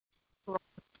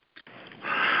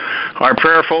Our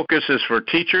prayer focus is for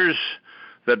teachers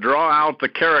that draw out the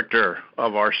character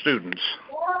of our students.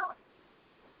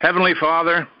 Heavenly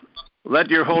Father,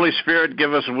 let your Holy Spirit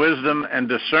give us wisdom and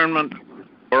discernment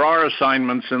for our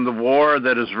assignments in the war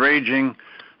that is raging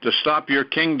to stop your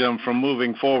kingdom from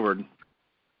moving forward.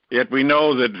 Yet we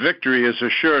know that victory is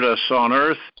assured us on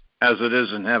earth as it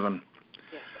is in heaven.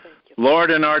 Lord,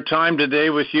 in our time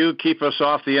today with you, keep us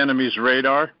off the enemy's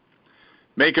radar.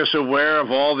 Make us aware of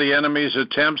all the enemy's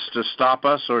attempts to stop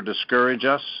us or discourage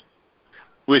us.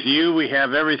 With you, we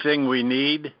have everything we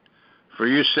need, for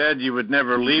you said you would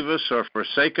never leave us or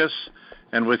forsake us,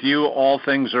 and with you all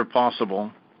things are possible.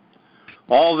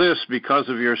 All this because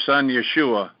of your Son,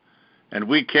 Yeshua, and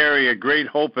we carry a great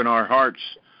hope in our hearts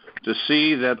to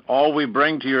see that all we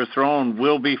bring to your throne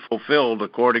will be fulfilled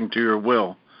according to your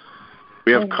will.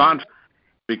 We have confidence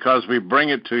because we bring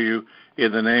it to you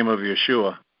in the name of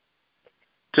Yeshua.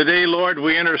 Today, Lord,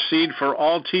 we intercede for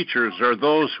all teachers or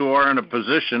those who are in a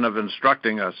position of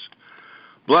instructing us.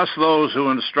 Bless those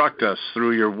who instruct us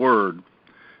through your word,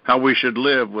 how we should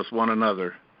live with one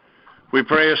another. We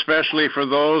pray especially for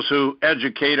those who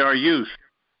educate our youth,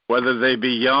 whether they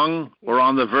be young or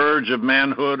on the verge of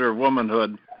manhood or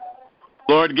womanhood.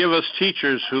 Lord, give us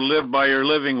teachers who live by your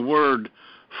living word,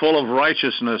 full of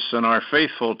righteousness and are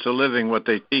faithful to living what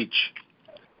they teach.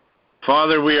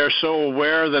 Father, we are so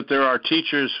aware that there are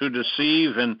teachers who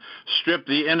deceive and strip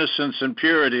the innocence and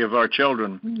purity of our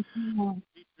children,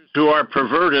 teachers who are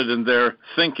perverted in their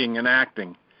thinking and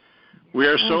acting. We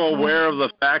are so aware of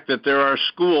the fact that there are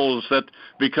schools that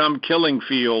become killing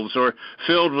fields or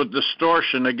filled with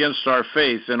distortion against our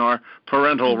faith and our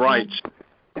parental rights.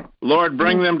 Lord,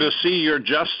 bring them to see your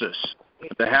justice,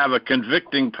 to have a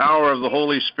convicting power of the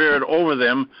Holy Spirit over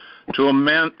them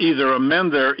to either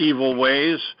amend their evil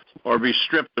ways or be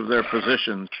stripped of their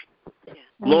positions.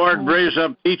 Lord, raise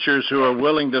up teachers who are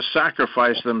willing to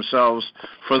sacrifice themselves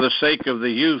for the sake of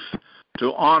the youth,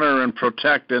 to honor and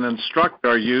protect and instruct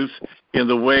our youth in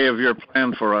the way of your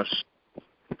plan for us.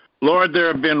 Lord,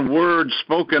 there have been words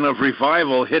spoken of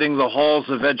revival hitting the halls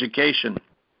of education,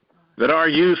 that our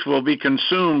youth will be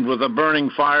consumed with a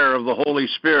burning fire of the Holy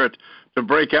Spirit to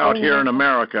break out here in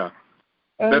America.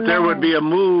 That there would be a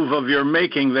move of your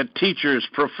making, that teachers,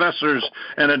 professors,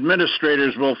 and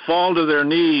administrators will fall to their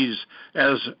knees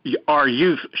as our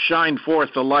youth shine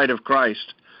forth the light of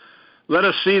Christ. Let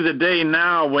us see the day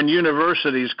now when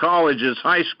universities, colleges,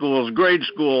 high schools, grade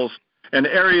schools, and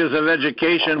areas of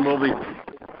education will be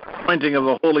pointing of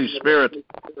the Holy Spirit,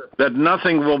 that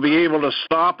nothing will be able to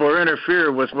stop or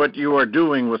interfere with what you are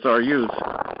doing with our youth.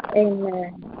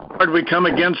 Amen. Lord, we come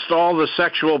against all the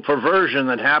sexual perversion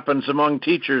that happens among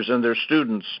teachers and their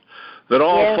students, that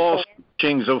all false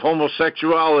teachings of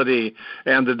homosexuality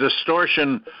and the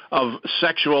distortion of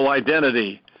sexual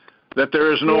identity, that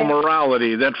there is no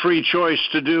morality, that free choice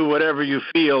to do whatever you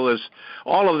feel is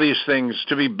all of these things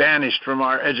to be banished from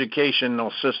our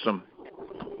educational system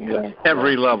at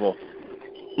every level.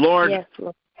 Lord,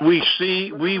 we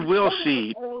will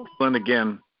see, and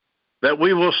again, that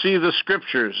we will see the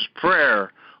scriptures,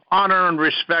 prayer, honor and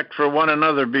respect for one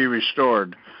another be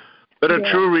restored, that a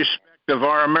true respect of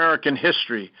our American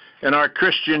history and our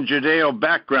Christian Judeo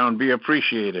background be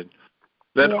appreciated,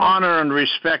 that honor and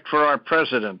respect for our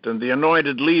president and the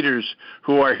anointed leaders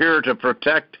who are here to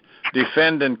protect,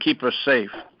 defend, and keep us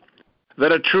safe,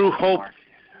 that a true hope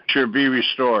should be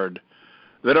restored,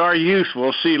 that our youth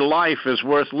will see life as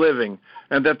worth living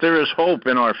and that there is hope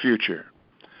in our future,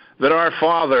 that our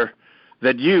Father,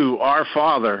 that you, our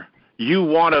Father, you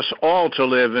want us all to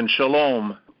live in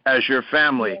shalom as your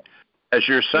family, as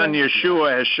your Son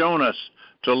Yeshua has shown us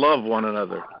to love one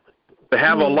another, to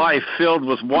have a life filled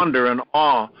with wonder and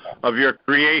awe of your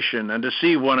creation and to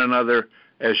see one another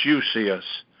as you see us.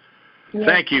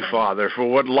 Thank you, Father, for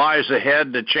what lies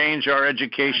ahead to change our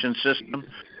education system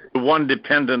to one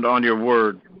dependent on your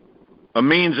word, a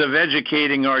means of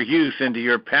educating our youth into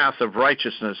your path of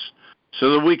righteousness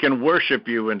so that we can worship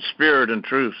you in spirit and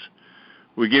truth.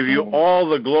 We give you all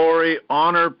the glory,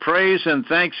 honor, praise, and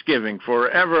thanksgiving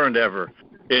forever and ever.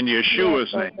 In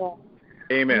Yeshua's name,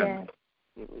 amen.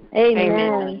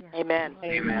 Amen. Amen. Amen.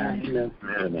 Amen.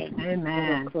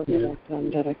 Amen. Bless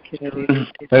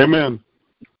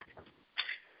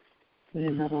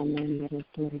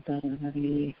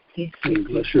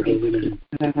your holy name.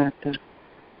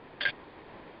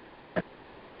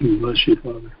 Bless you,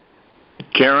 Father.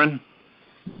 Karen?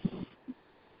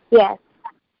 Yes.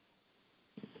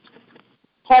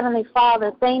 Heavenly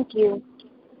Father, thank you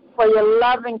for your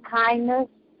loving kindness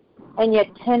and your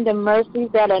tender mercies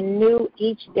that are new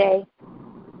each day.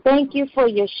 Thank you for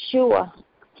Yeshua,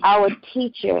 our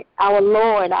teacher, our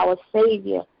Lord, our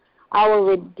Savior, our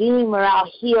Redeemer, our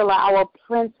Healer, our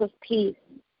Prince of Peace.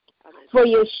 For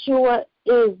Yeshua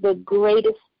is the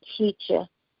greatest teacher,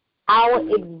 our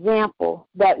example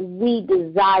that we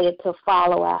desire to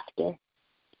follow after.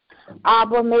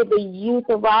 Abba, may the youth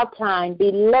of our time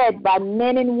be led by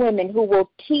men and women who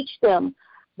will teach them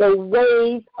the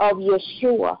ways of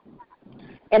Yeshua.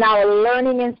 In our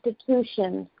learning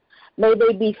institutions, may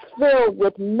they be filled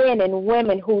with men and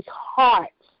women whose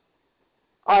hearts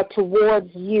are towards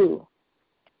you.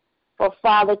 For,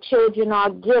 Father, children are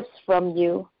gifts from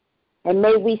you, and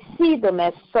may we see them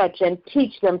as such and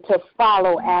teach them to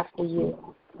follow after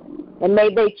you. And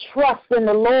may they trust in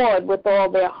the Lord with all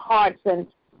their hearts and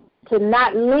to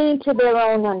not lean to their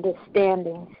own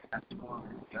understanding.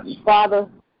 Father,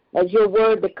 as your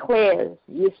word declares,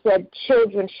 you said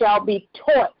children shall be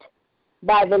taught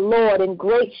by the Lord, and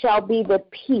great shall be the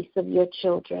peace of your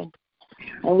children.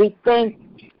 And we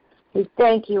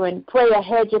thank you and pray a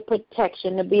hedge of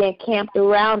protection to be encamped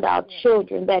around our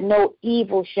children, that no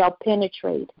evil shall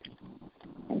penetrate.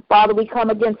 And Father, we come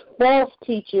against false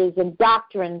teachers and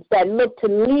doctrines that look to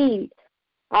lead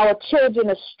our children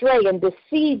astray and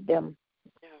deceive them.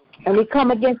 And we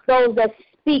come against those that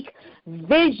speak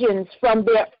visions from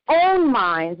their own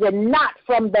minds and not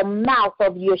from the mouth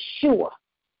of Yeshua.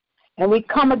 And we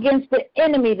come against the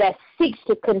enemy that seeks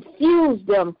to confuse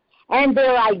them and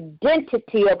their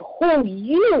identity of who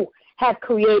you have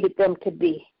created them to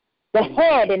be, the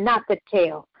head and not the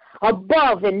tail,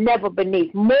 above and never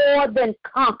beneath, more than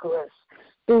conquerors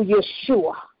through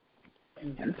Yeshua.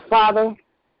 And Father,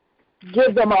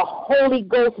 give them a Holy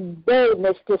Ghost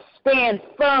boldness to stand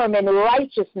firm in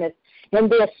righteousness in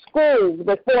their schools,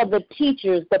 before the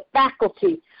teachers, the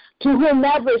faculty, to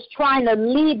whomever is trying to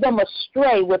lead them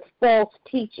astray with false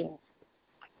teachings.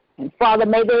 And Father,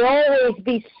 may they always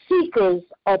be seekers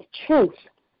of truth,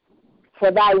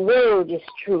 for thy word is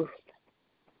truth.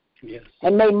 Yes.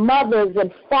 And may mothers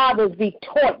and fathers be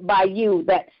taught by you,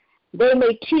 that they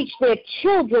may teach their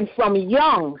children from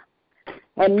young,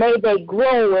 and may they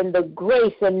grow in the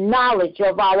grace and knowledge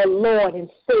of our Lord and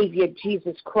Savior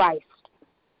Jesus Christ.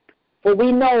 For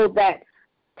we know that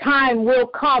time will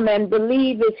come, and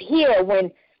believe is here,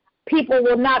 when people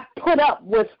will not put up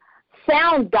with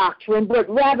sound doctrine, but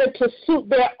rather to suit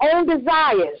their own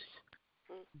desires.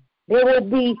 There will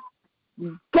be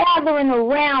gathering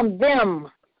around them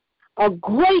a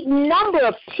great number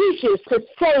of teachers to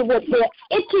say what their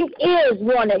itching ears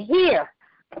want to hear.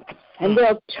 And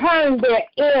they'll turn their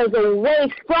ears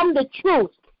away from the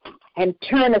truth and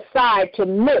turn aside to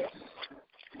myths.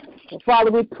 And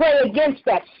Father, we pray against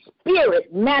that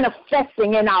spirit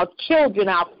manifesting in our children,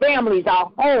 our families,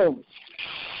 our homes.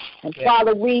 And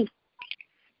Father, we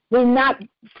may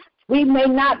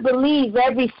not believe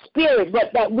every spirit,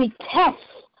 but that we test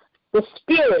the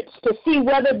spirits to see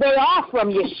whether they are from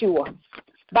Yeshua,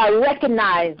 by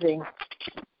recognizing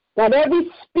that every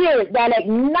spirit that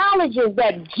acknowledges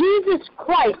that Jesus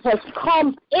Christ has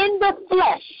come in the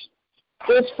flesh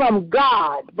is from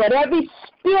God. But every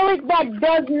spirit that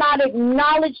does not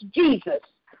acknowledge Jesus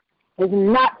is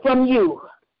not from you,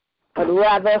 but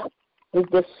rather is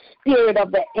the spirit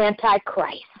of the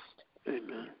Antichrist.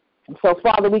 Amen. And so,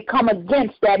 Father, we come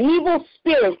against that evil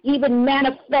spirit even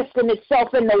manifesting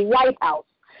itself in the White House.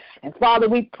 And, Father,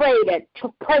 we pray that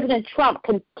President Trump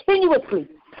continuously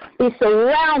be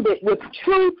surrounded with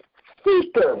truth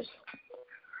seekers.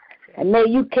 And may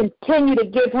you continue to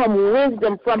give him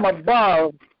wisdom from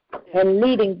above in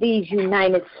leading these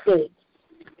United States.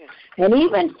 And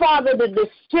even, Father, the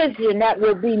decision that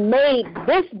will be made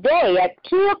this day at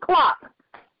 2 o'clock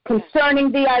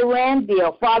concerning the Iran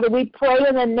deal, Father, we pray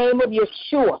in the name of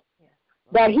Yeshua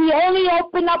that he only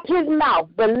open up his mouth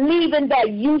believing that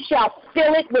you shall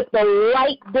fill it with the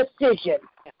right decision.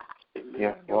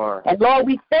 Yes, Lord. And Lord,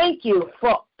 we thank you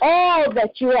for all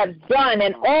that you have done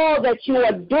and all that you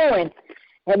are doing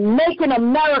and making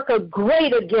America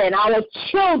great again, our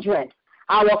children,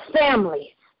 our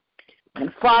families.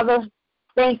 And Father,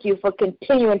 thank you for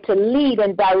continuing to lead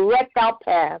and direct our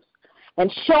paths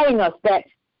and showing us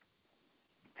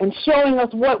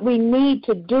what we need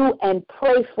to do and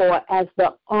pray for as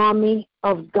the army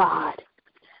of God.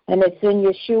 And it's in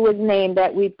Yeshua's name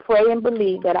that we pray and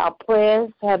believe that our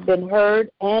prayers have been heard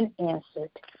and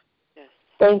answered.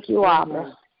 Thank you,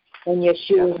 Abba. In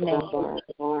Yeshua's name.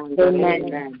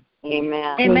 Amen.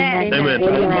 Amen. Amen.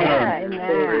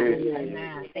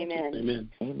 Amen.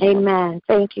 Amen.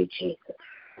 Thank you, Jesus.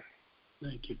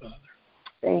 Thank you, Father.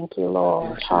 Thank you,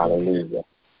 Lord. Hallelujah.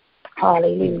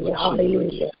 Hallelujah.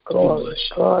 Hallelujah. Glory,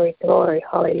 glory, glory.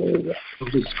 Hallelujah.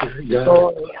 Holy Spirit, God.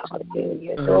 Glory,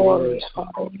 hallelujah. Glory,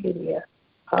 hallelujah.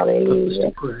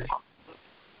 Hallelujah.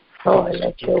 Lord,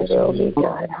 let your will be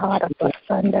done. Hara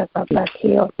pasanda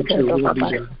papatio todo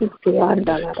papasiti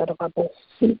andala todo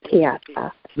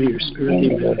papasitiata. May your spirit be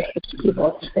done. Kibo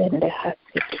sende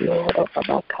hasitio do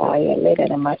papakaya lede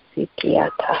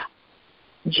masitiata.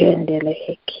 Jendele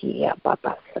hekia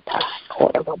papasata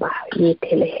koda baba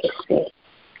yitele hese.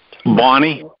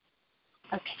 Bonnie.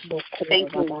 Okay.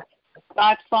 Thank you.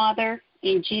 God, Father,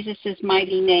 in Jesus'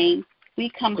 mighty name, we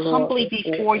come humbly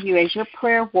before you as your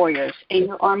prayer warriors and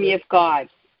your army of God.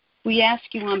 We ask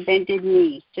you on bended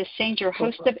knee to send your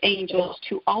host of angels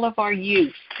to all of our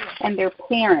youth and their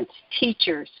parents,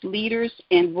 teachers, leaders,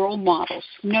 and role models,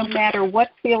 no matter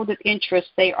what field of interest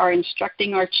they are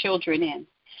instructing our children in.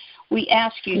 We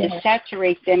ask you to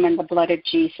saturate them in the blood of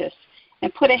Jesus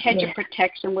and put a hedge of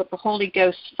protection with the Holy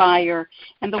Ghost fire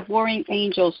and the warring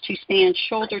angels to stand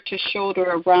shoulder to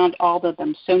shoulder around all of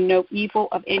them so no evil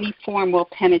of any form will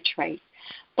penetrate.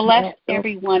 Bless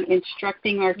everyone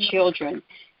instructing our children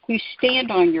who stand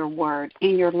on your word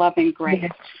and your love and grace.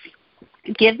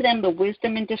 Give them the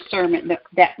wisdom and discernment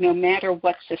that no matter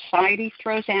what society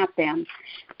throws at them,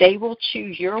 they will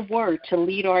choose your word to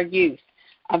lead our youth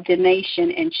of the nation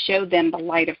and show them the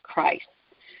light of Christ.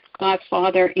 God,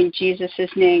 Father, in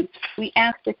Jesus' name, we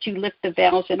ask that you lift the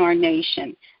veils in our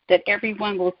nation, that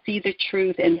everyone will see the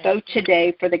truth and vote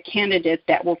today for the candidate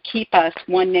that will keep us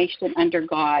one nation under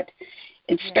God,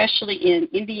 especially in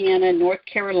Indiana, North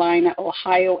Carolina,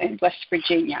 Ohio, and West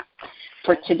Virginia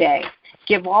for today.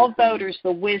 Give all voters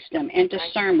the wisdom and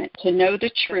discernment to know the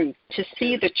truth, to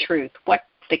see the truth, what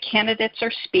the candidates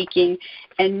are speaking,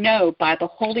 and know by the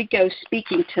Holy Ghost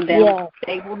speaking to them,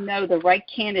 they will know the right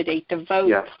candidate to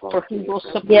vote for who will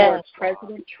support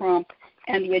President Trump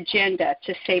and the agenda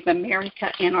to save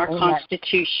America and our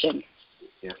Constitution.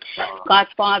 God,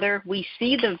 Father, we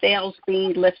see the veils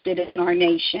being lifted in our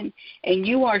nation, and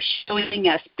you are showing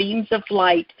us beams of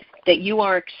light that you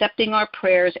are accepting our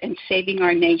prayers and saving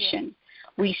our nation.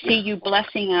 We see you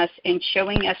blessing us and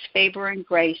showing us favor and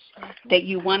grace, that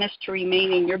you want us to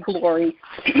remain in your glory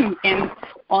and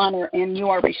honor, and you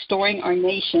are restoring our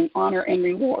nation honor and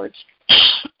rewards.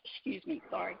 Excuse me,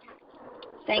 sorry.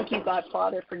 Thank you, God,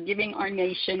 Father, for giving our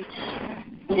nation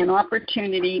an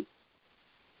opportunity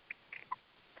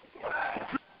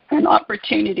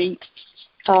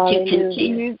to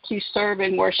continue to serve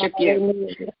and worship you.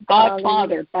 God,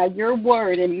 Father, by your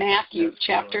word in Matthew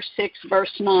chapter 6,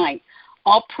 verse 9,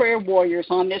 all prayer warriors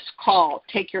on this call,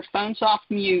 take your phones off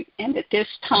mute, and at this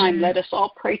time, let us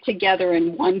all pray together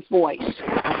in one voice.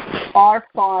 Our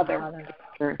Father,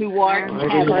 who art in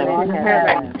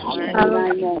heaven,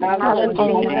 hallowed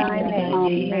be thy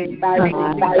name. Thy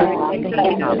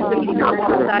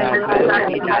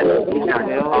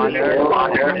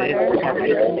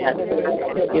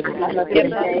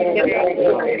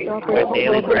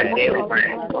daily bread,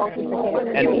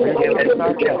 and forgive us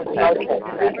our trespasses,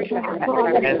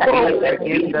 as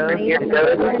we forgive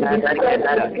those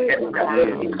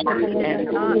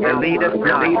and lead us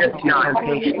not into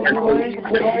temptation,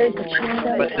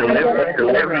 but deliver us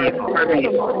from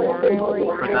evil.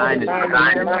 For thine is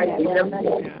the kingdom,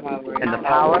 and the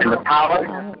power,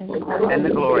 and the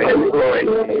glory,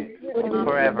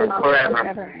 forever.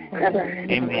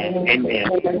 Amen.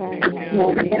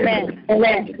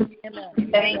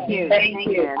 Thank you.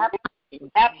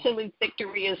 Absolute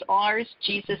victory is ours.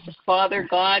 Jesus is Father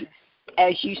God.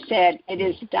 As you said, it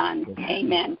is done.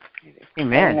 Amen.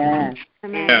 Amen.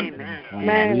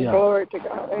 Amen. Glory to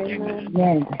God.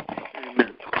 Amen.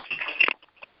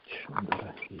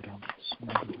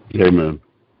 Amen.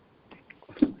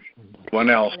 One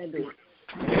else.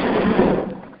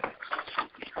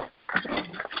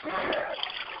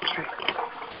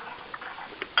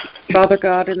 Father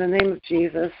God, in the name of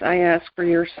Jesus, I ask for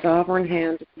your sovereign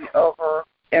hand to be over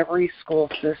every school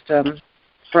system,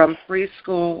 from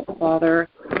preschool, Father,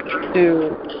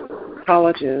 to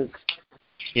colleges,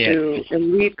 to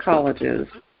elite colleges,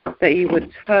 that you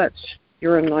would touch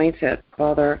your anointed,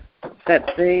 Father,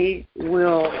 that they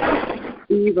will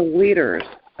be the leaders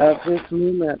of this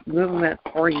movement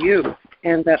for you,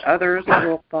 and that others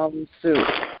will follow suit.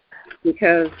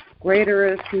 Because greater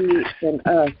is he than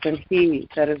us, than he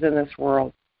that is in this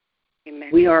world. Amen.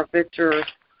 We are victors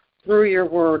through your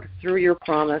word, through your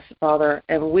promise, Father,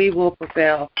 and we will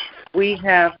prevail. We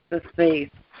have the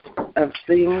faith of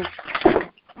things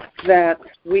that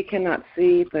we cannot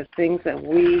see, but things that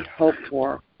we hope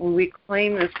for. When we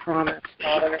claim this promise,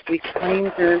 Father, we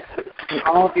claim this in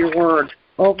all of your word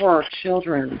over our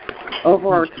children, over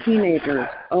our teenagers,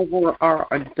 over our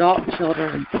adult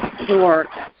children who are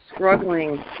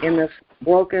struggling in this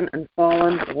broken and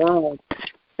fallen world,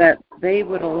 that they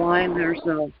would align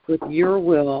themselves with your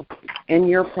will and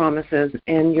your promises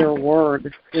and your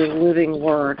word, your living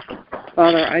word.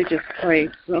 Father, I just pray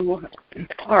so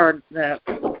hard that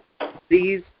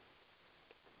these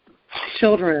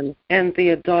children and the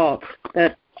adults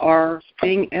that are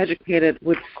being educated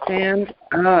would stand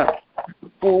up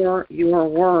for your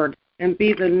word and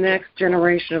be the next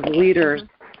generation of leaders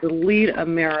to lead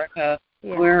America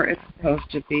where it's supposed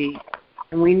to be.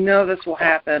 And we know this will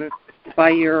happen by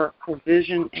your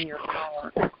provision and your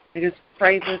power. I just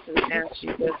pray this and ask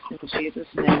you this in Jesus'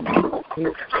 name.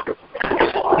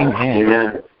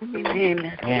 Amen.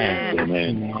 Amen.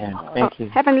 Amen. Thank you.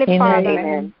 Heavenly Father,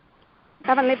 Amen.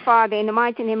 Heavenly Father, in the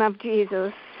mighty name of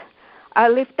Jesus, I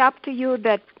lift up to you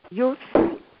the youth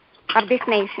of this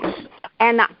nation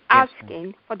and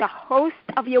asking for the host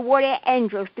of your warrior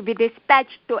angels to be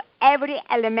dispatched to every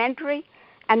elementary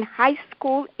and high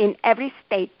school in every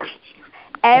state,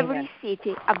 every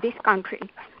city of this country,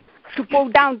 to pull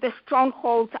down the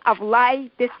strongholds of lie,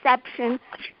 deception,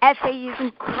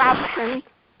 atheism, corruption,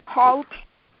 cult,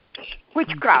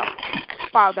 witchcraft,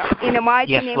 Father, in the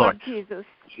mighty name of Jesus.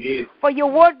 For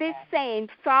your word is saying,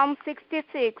 Psalm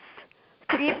 66,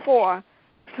 3-4,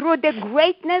 through the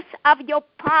greatness of your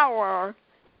power,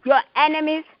 your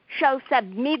enemies shall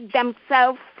submit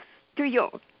themselves to you.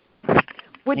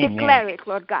 We declare it,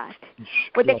 Lord God.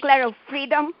 We declare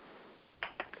freedom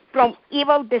from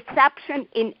evil deception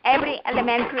in every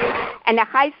elementary and a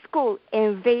high school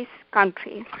in this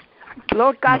country.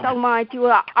 Lord God Almighty, we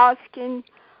are asking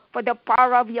for the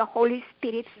power of your Holy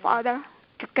Spirit, Father,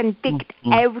 to convict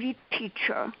every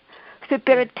teacher,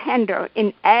 superintendent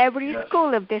in every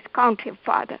school of this country,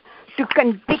 Father, to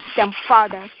convict them,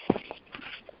 Father,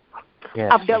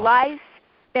 of the lies,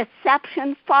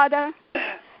 deception, Father,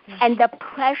 and the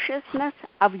preciousness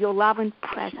of your loving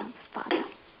presence, Father.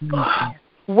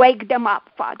 Wake them up,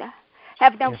 Father.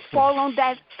 Have them fall on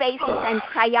their faces and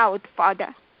cry out,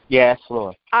 Father. Yes,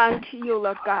 Lord. Unto you,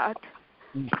 Lord God,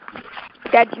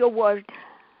 that your word,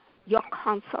 your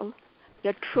counsel,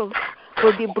 your truth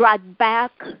will be brought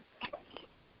back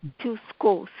to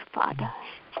schools, Father.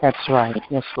 That's right.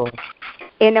 Yes, Lord.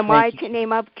 In the mighty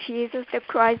name of Jesus the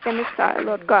Christ, the Messiah,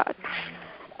 Lord God.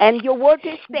 And your word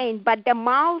is saying, but the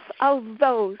mouths of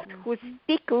those who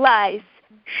speak lies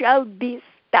shall be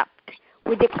stopped.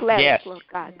 We declare it, Lord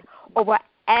God, over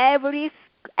every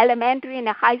elementary and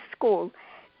high school.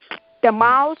 The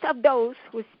mouths of those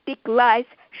who speak lies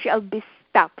shall be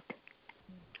stopped.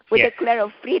 We declare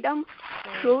of freedom,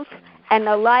 truth, and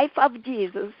the life of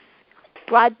Jesus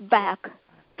brought back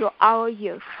to our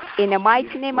youth. In the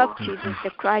mighty name of Jesus, the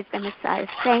Christ, the Messiah.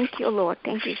 Thank you, Lord.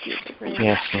 Thank you, Jesus.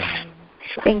 Yes, Lord.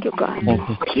 Thank you, God.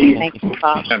 Thank you,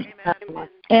 Father.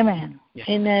 Amen. Yes.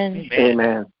 Amen.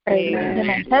 Amen.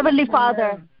 Amen. Heavenly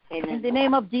Father, in the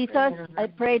name of Jesus, I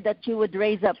pray that you would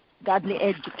raise up godly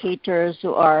educators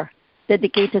who are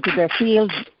dedicated to their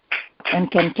field and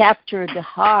can capture the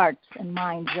hearts and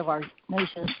minds of our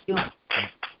nation's youth.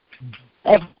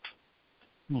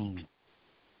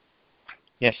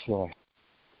 Yes, Lord.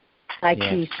 Like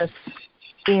Jesus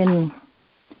in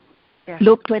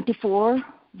Luke 24,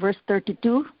 verse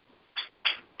 32,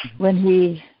 when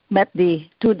he met the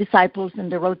two disciples on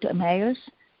the road to Emmaus,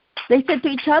 they said to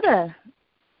each other,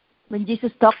 when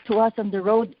Jesus talked to us on the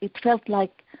road, it felt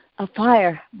like a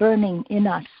fire burning in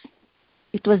us.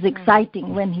 It was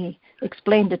exciting when he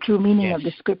explained the true meaning of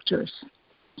the scriptures.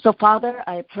 So, Father,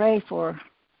 I pray for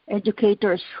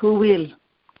educators who will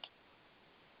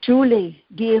truly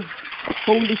give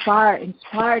holy fire,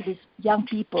 inspire these young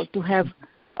people to have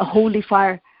a holy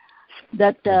fire,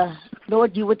 that,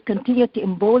 Lord, you would continue to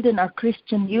embolden our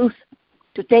Christian youth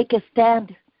to take a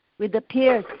stand with the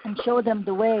peers and show them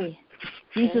the way,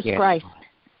 Jesus Christ.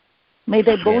 May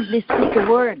they boldly speak the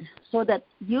word so that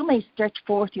you may stretch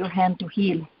forth your hand to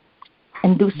heal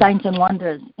and do signs and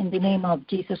wonders in the name of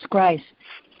Jesus Christ.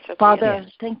 Father,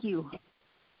 thank you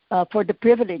for the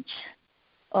privilege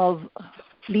of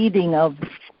leading, of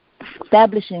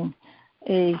establishing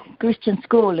a Christian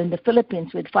school in the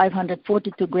Philippines with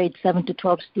 542 grades 7 to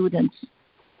 12 students.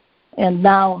 And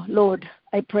now, Lord,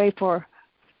 I pray for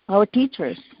our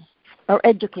teachers, our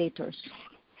educators.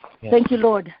 Thank you,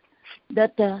 Lord,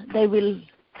 that they will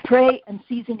pray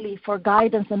unceasingly for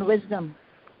guidance and wisdom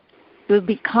to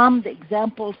become the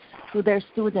examples to their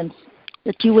students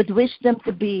that you would wish them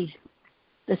to be.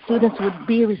 The students would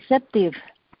be receptive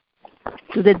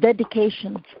to the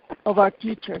dedication of our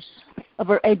teachers, of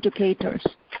our educators,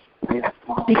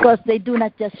 because they do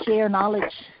not just share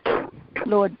knowledge,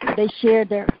 Lord, they share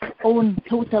their own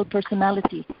total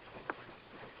personality.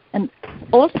 And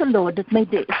also, Lord, that may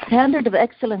the standard of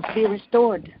excellence be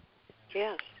restored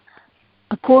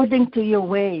according to your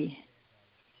way,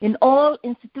 in all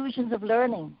institutions of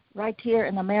learning right here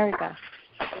in America,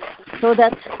 so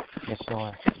that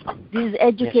these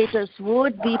educators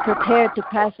would be prepared to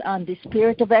pass on the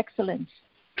spirit of excellence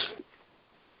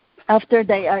after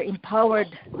they are empowered,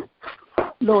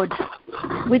 Lord,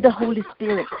 with the Holy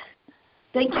Spirit.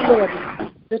 Thank you, Lord,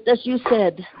 that as you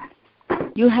said,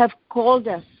 you have called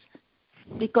us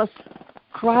because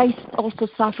Christ also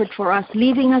suffered for us,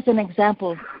 leaving us an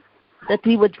example that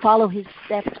we would follow his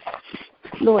steps.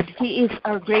 Lord, he is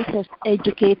our greatest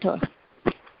educator.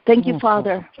 Thank you,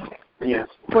 Father,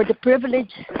 for the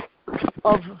privilege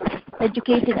of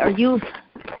educating our youth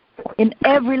in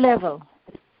every level.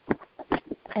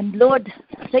 And Lord,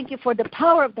 thank you for the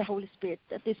power of the Holy Spirit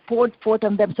that is poured forth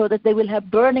on them so that they will have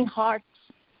burning hearts,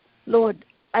 Lord,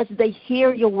 as they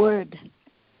hear your word.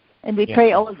 And we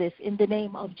pray all this in the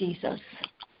name of Jesus,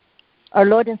 our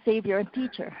Lord and Savior and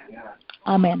teacher.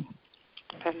 Amen.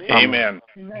 Amen.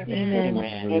 Amen.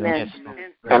 Amen.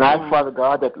 And I, Father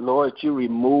God, that, Lord, you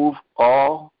remove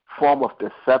all form of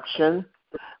deception,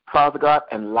 Father God,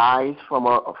 and lies from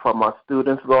our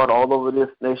students, Lord, all over this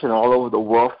nation, all over the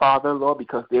world, Father, Lord,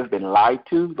 because they've been lied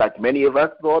to, like many of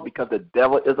us, Lord, because the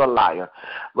devil is a liar,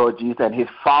 Lord Jesus, and his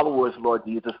followers, Lord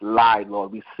Jesus, lied,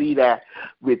 Lord. We see that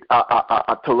with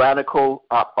a tyrannical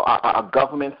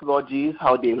governments, Lord Jesus,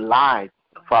 how they lied.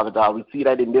 Father God, we see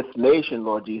that in this nation,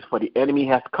 Lord Jesus, for the enemy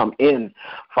has come in,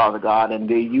 Father God, and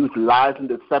they use lies and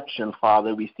deception,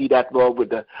 Father. We see that, Lord,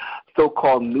 with the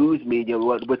so-called news media,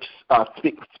 Lord, which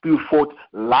spew forth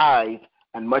lies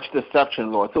and much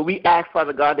deception, Lord. So we ask,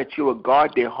 Father God, that you will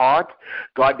guard their hearts,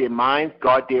 guard their minds,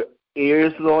 guard their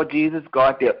ears, Lord Jesus,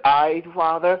 guard their eyes,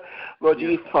 Father, Lord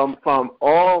Jesus, from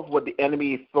all what the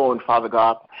enemy is throwing, Father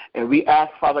God. And we ask,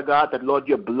 Father God, that, Lord,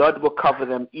 your blood will cover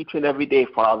them each and every day,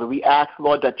 Father. We ask,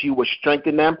 Lord, that you will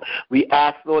strengthen them. We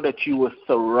ask, Lord, that you will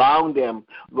surround them,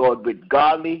 Lord, with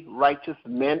godly, righteous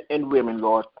men and women,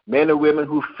 Lord, men and women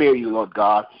who fear you, Lord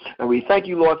God. And we thank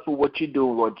you, Lord, for what you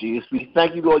do, Lord Jesus. We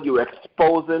thank you, Lord, you're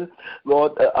exposing,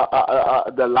 Lord,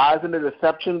 the lies and the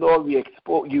deception, Lord.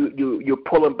 You're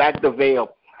pulling back the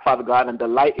veil, Father God, and the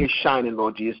light is shining,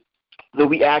 Lord Jesus. So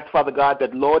we ask, Father God,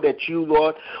 that, Lord, that you,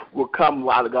 Lord, will come,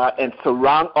 Father God, and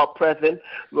surround our president,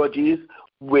 Lord Jesus,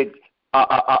 with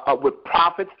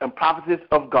prophets and prophetess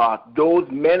of God, those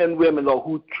men and women, Lord,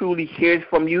 who truly hear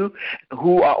from you,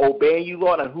 who are obeying you,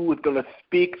 Lord, and who is going to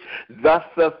speak, thus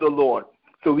says the Lord.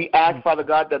 So we ask, Father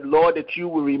God, that, Lord, that you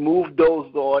will remove those,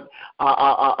 Lord,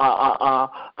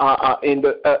 in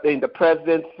the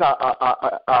President's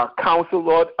Council,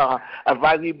 Lord,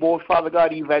 Advisory Board, Father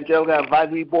God, Evangelical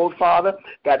Advisory Board, Father,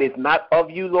 that is not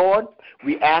of you, Lord.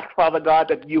 We ask, Father God,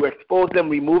 that you expose them,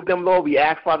 remove them, Lord. We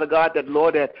ask, Father God, that,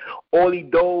 Lord, that only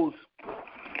those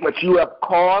which you have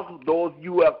caused, those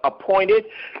you have appointed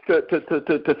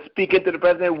to speak into the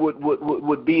president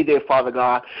would be there, Father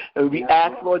God. And we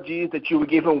ask, Lord Jesus, that you would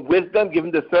give him wisdom, give him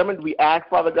discernment. We ask,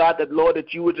 Father God, that, Lord,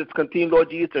 that you would just continue,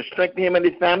 Lord Jesus, to strengthen him and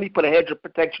his family, put a hedge of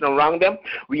protection around them.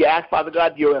 We ask, Father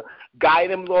God, you guide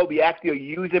him, Lord. We ask you to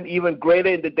use him even greater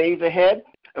in the days ahead.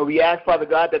 And we ask, Father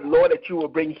God, that, Lord, that you will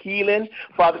bring healing,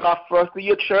 Father God, first to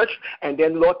your church, and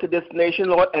then, Lord, to this nation,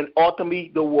 Lord, and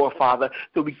ultimately the war, Father.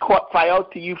 So we cry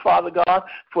out to you, Father God,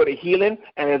 for the healing.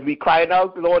 And as we cried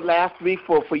out, Lord, last week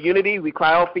for unity, we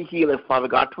cry out for healing, Father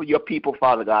God, for your people,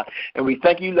 Father God. And we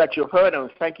thank you that you heard, and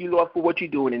thank you, Lord, for what you're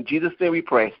doing. In Jesus' name we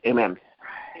pray. Amen.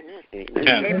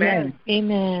 Amen. Amen.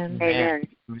 Amen. Amen.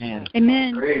 Amen.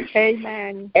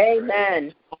 Amen.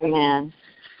 Amen. Amen.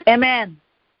 Amen.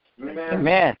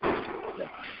 Amen.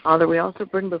 Father, we also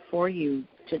bring before you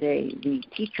today the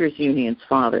teachers' unions,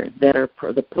 Father, that are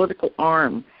the political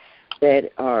arm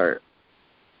that are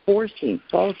forcing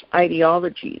false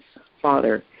ideologies,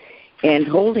 Father, and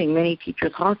holding many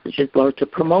teachers hostages, Lord, to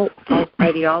promote false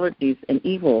ideologies and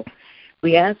evil.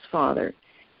 We ask, Father,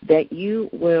 that you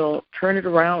will turn it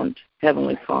around,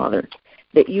 Heavenly Father,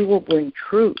 that you will bring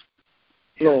truth,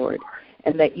 Lord,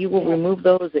 and that you will remove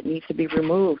those that need to be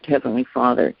removed, Heavenly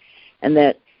Father, and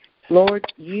that,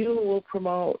 Lord, you will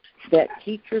promote, that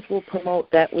teachers will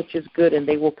promote that which is good, and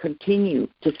they will continue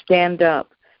to stand up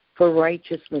for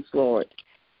righteousness, Lord.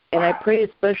 And I pray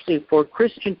especially for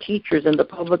Christian teachers in the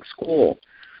public school,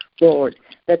 Lord,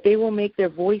 that they will make their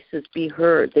voices be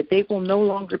heard, that they will no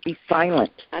longer be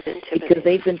silent because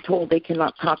they've been told they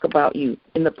cannot talk about you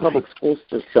in the public school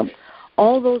system.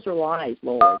 All those are lies,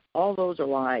 Lord. All those are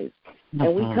lies.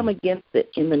 And we come against it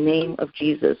in the name of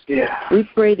Jesus. Yeah. We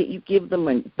pray that you give them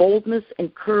a boldness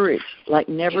and courage like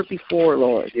never before,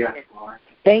 Lord. Yeah.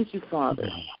 Thank you, Father.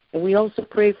 And we also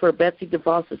pray for Betsy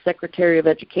DeVos, the Secretary of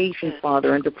Education,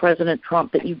 Father, and to President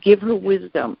Trump, that you give her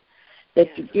wisdom, that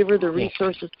you give her the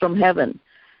resources from heaven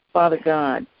Father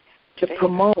God, to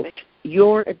promote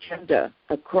your agenda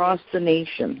across the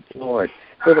nation, Lord,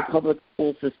 for the public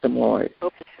school system, Lord.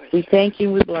 We thank you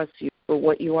and we bless you for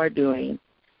what you are doing.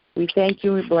 We thank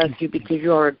you and we bless you because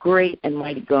you are a great and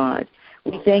mighty God.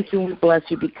 We thank you and we bless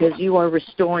you because you are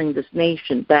restoring this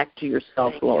nation back to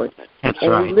yourself, Lord. That's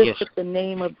and right. we lift up the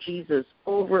name of Jesus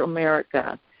over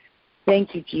America.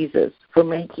 Thank you, Jesus, for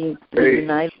making the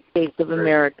United States of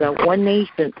America one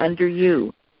nation under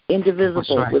you,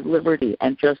 indivisible, right. with liberty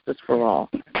and justice for all.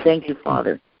 Thank you,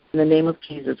 Father. In the name of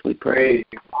Jesus, we pray.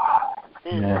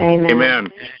 Amen.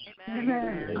 Amen.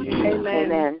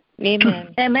 Amen.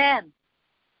 Amen. Amen.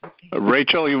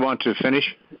 Rachel, you want to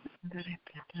finish?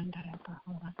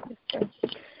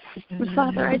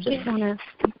 Father, I just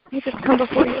come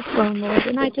before your throne, Lord,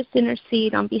 and I just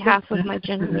intercede on behalf of my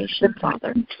generation,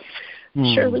 Father.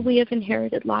 Surely we have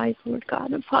inherited lies, Lord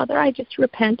God, and Father, I just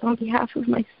repent on behalf of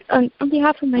my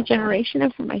generation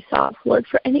and for myself, Lord,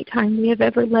 for any time we have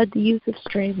ever led the youth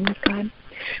astray, Lord God.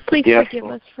 Please forgive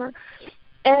us for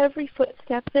every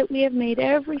footstep that we have made,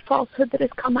 every falsehood that has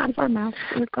come out of our mouths,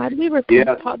 Lord God. We repent,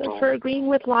 Father, for agreeing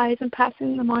with lies and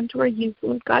passing them on to our youth,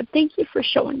 Lord God. Thank you for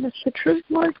showing us the truth,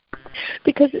 Lord,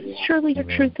 because it's surely your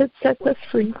truth that sets us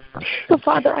free. So,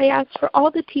 Father, I ask for all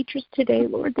the teachers today,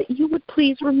 Lord, that you would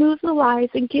please remove the lies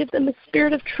and give them a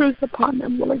spirit of truth upon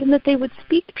them, Lord, and that they would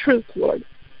speak truth, Lord,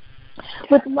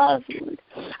 with love, Lord.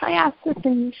 I ask this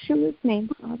in Yeshua's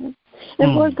name, Father.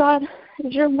 And Lord God,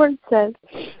 as your word says,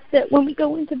 that when we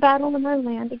go into battle in our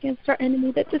land against our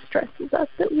enemy that distresses us,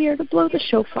 that we are to blow the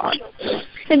shofar,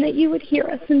 and that you would hear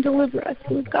us and deliver us,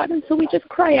 Lord God. And so we just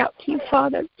cry out to you,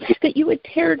 Father, that you would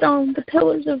tear down the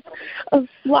pillars of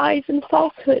lies and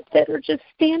falsehood that are just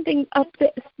standing up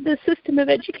the system of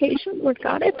education, Lord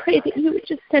God. I pray that you would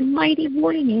just send mighty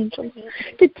warring angels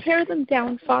to tear them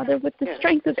down, Father, with the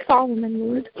strength of Solomon,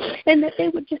 Lord, and that they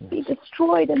would just be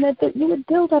destroyed, and that you would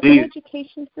build up an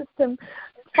education system,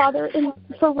 Father,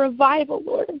 for revival,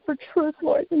 Lord, and for truth,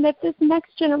 Lord, and that this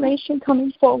next generation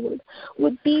coming forward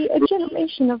would be a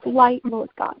generation of light, Lord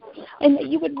God, and that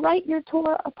you would write your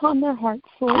Torah upon their hearts,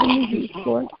 Lord, and the youth,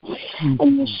 Lord.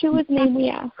 In Yeshua's name we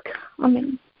ask.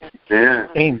 Amen. Yeah.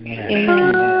 Amen. Amen.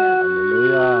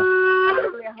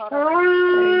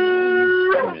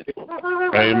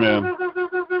 Amen.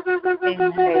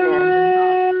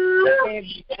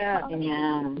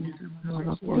 Amen.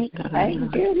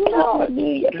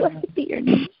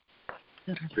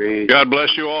 God bless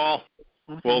you all.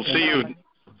 We'll see you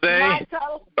today.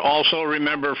 Also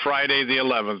remember Friday the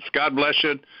 11th. God bless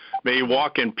you. May you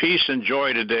walk in peace and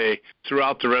joy today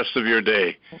throughout the rest of your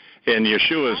day. In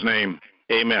Yeshua's name,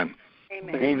 amen.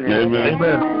 Amen. Amen.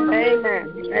 Amen.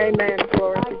 Amen.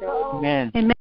 Glory to God. Amen. Amen.